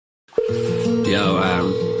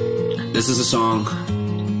This is a song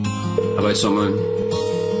about someone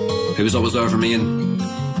who was always there for me and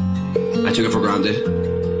I took it for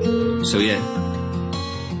granted. So yeah,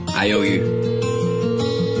 I owe you.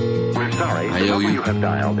 We're sorry, the number you have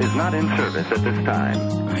dialed is not in service at this time.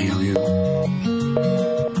 I owe you.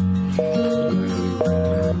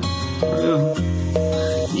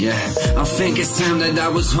 Yeah, I think it's time that I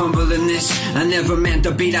was humble in this. I never meant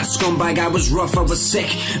to be that scumbag. I was rough, I was sick,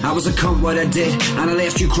 I was a cunt what I did, and I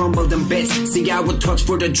left you crumbled in bits. See, I would touch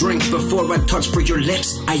for the drink before I touch for your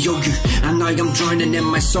lips. I owe you, and now I'm drowning in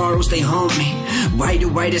my sorrows, they haunt me. Why do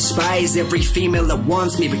I despise every female that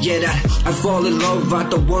wants me? But yet I fall in love at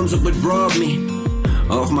the ones that would rob me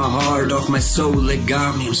of my heart, of my soul, that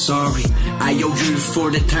got me. I'm sorry. I owe you for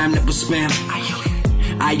the time that was spent.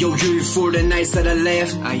 I owe you for the nights that I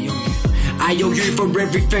left. I owe you for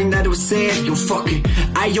everything that was said. Yo, fuck it.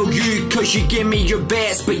 I owe you cause you give me your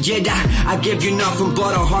best. But yet I give you nothing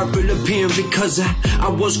but a heart full of pain. Because I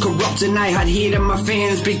was corrupt and I had hate in my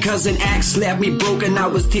fans. Because an ex left me broken, I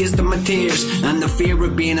was tasting my tears. And the fear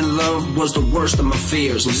of being in love was the worst of my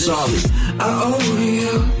fears. I'm sorry. I owe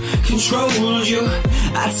you, controlled you,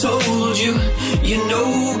 I told you, you're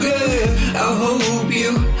no good. I hope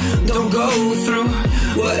you don't go through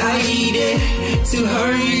what I did to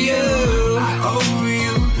hurt you. I owe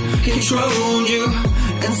you, controlled you,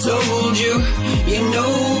 and told you, you're no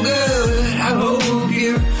good. I hope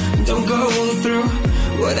you don't go through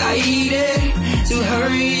what I did to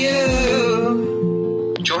hurt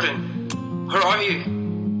you. Jordan, where are you?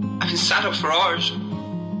 I've been sat up for hours.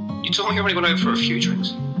 You told me you were going out for a few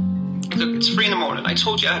drinks. Look, it's 3 in the morning. I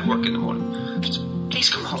told you I had work in the morning. Just please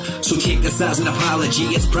come home. So take this as an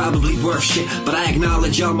apology, it's probably worth shit. But I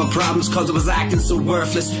acknowledge all my problems cause I was acting so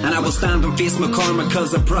worthless. And I will stand and face my karma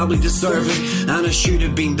cause I probably deserve it. And I should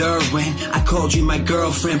have been there when I called you my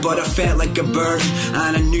girlfriend. But I felt like a burden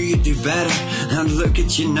and I knew you'd do better. And look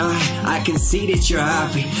at you now, I can see that you're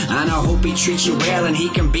happy. And I hope he treats you well and he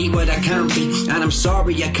can be what I can't be. And I'm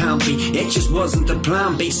sorry I can't be, it just wasn't the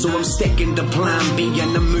plan B. So I'm sticking to plan B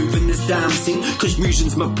and I'm moving this damn scene. Cause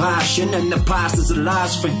music's my passion and the past is the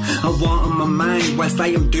last thing I want on my mind whilst I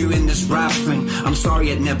am doing this rap thing. I'm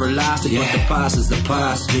sorry it never lasted, but the past is the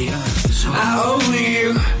past, yeah. I owe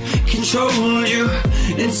you, controlled you,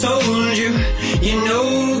 and told you, you're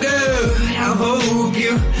no good. I hope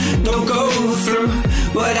you don't go through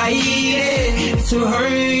what I did to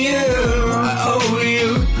hurt you. I owe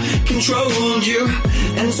you, controlled you,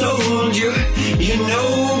 and told you, you're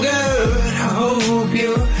no good. I hope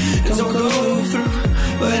you don't go through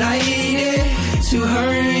what I did to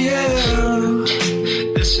hurt you.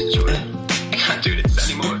 Listen, Jordan, I can't do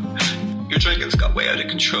this anymore. Your drinking's got way out of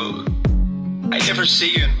control. I never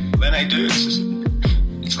see you, and when I do,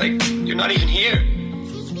 it's like you're not even here.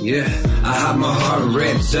 Yeah, I had my heart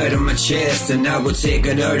ripped out of my chest, and I would take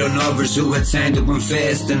it out on others who had time to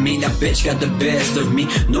invest in me. That bitch got the best of me,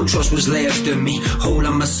 no trust was left in me.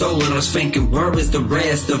 Holding my soul and I was thinking, where is the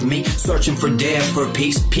rest of me? Searching for death, for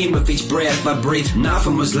peace, pain with each breath I breathe.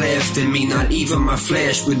 Nothing was left in me, not even my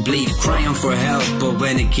flesh would bleed. Crying for help, but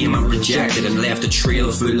when it came I rejected and left a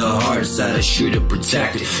trail full of hearts that I should have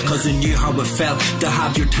protected. Cause I knew how it felt to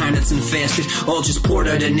have your time that's invested all just poured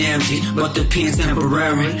out and emptied. But the pain's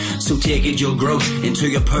temporary, so take it, you'll grow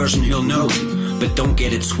into a person who'll know. But don't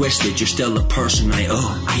get it twisted, you're still the person I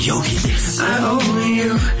owe. I owe you this. I owe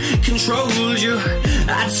you, controlled you,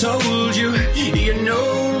 I told you, you're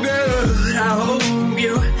no good. I hope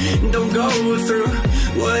you don't go through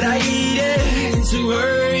what I did to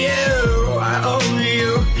hurt you. I owe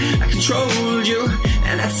you, I controlled you,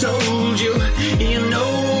 and I told you, you're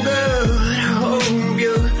no good. I hope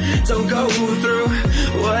you don't go through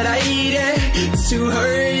what I did to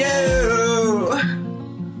hurt you.